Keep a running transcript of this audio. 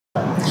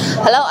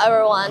Hello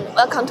everyone,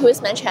 welcome to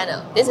Wisman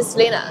channel. This is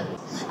Lena.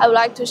 I would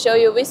like to show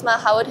you Wisman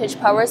high voltage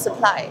power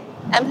supply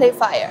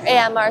amplifier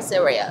AMR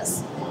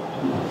series.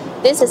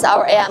 This is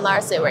our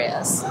AMR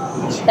series.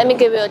 Let me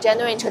give you a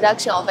general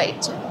introduction of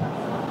it.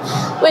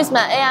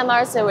 Wisman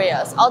AMR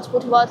series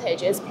output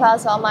voltage is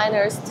plus or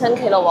minus 10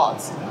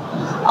 kilowatts.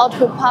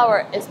 Output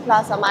power is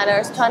plus or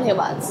minus 20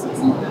 watts.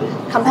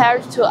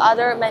 Compared to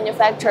other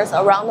manufacturers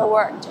around the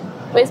world,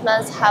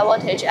 Wisman's high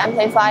voltage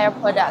amplifier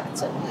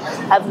products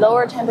have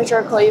lower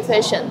temperature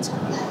coefficient,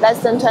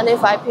 less than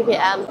 25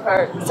 ppm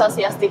per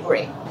Celsius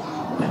degree,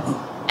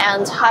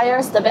 and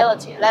higher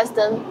stability, less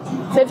than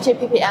 50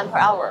 ppm per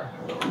hour,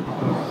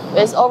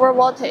 with over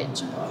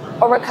voltage,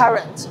 over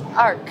current,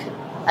 arc,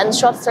 and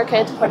short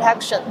circuit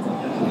protection,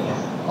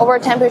 over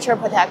temperature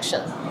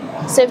protection,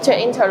 safety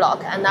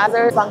interlock, and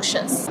other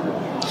functions.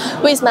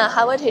 Wisman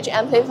high voltage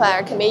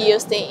amplifier can be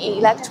used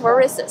in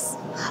electrophoresis,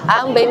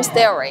 ion beam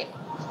theory,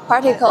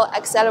 particle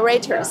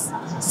accelerators,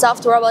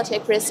 soft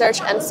robotic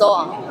research, and so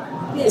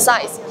on.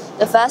 Besides,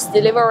 the fast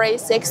delivery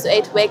 6 to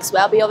 8 weeks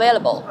will be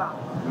available.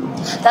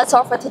 That's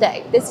all for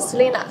today. This is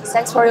Lena.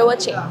 Thanks for your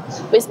watching.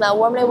 Wisman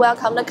warmly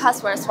welcome the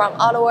customers from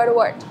all over the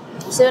world.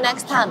 See you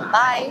next time.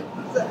 Bye.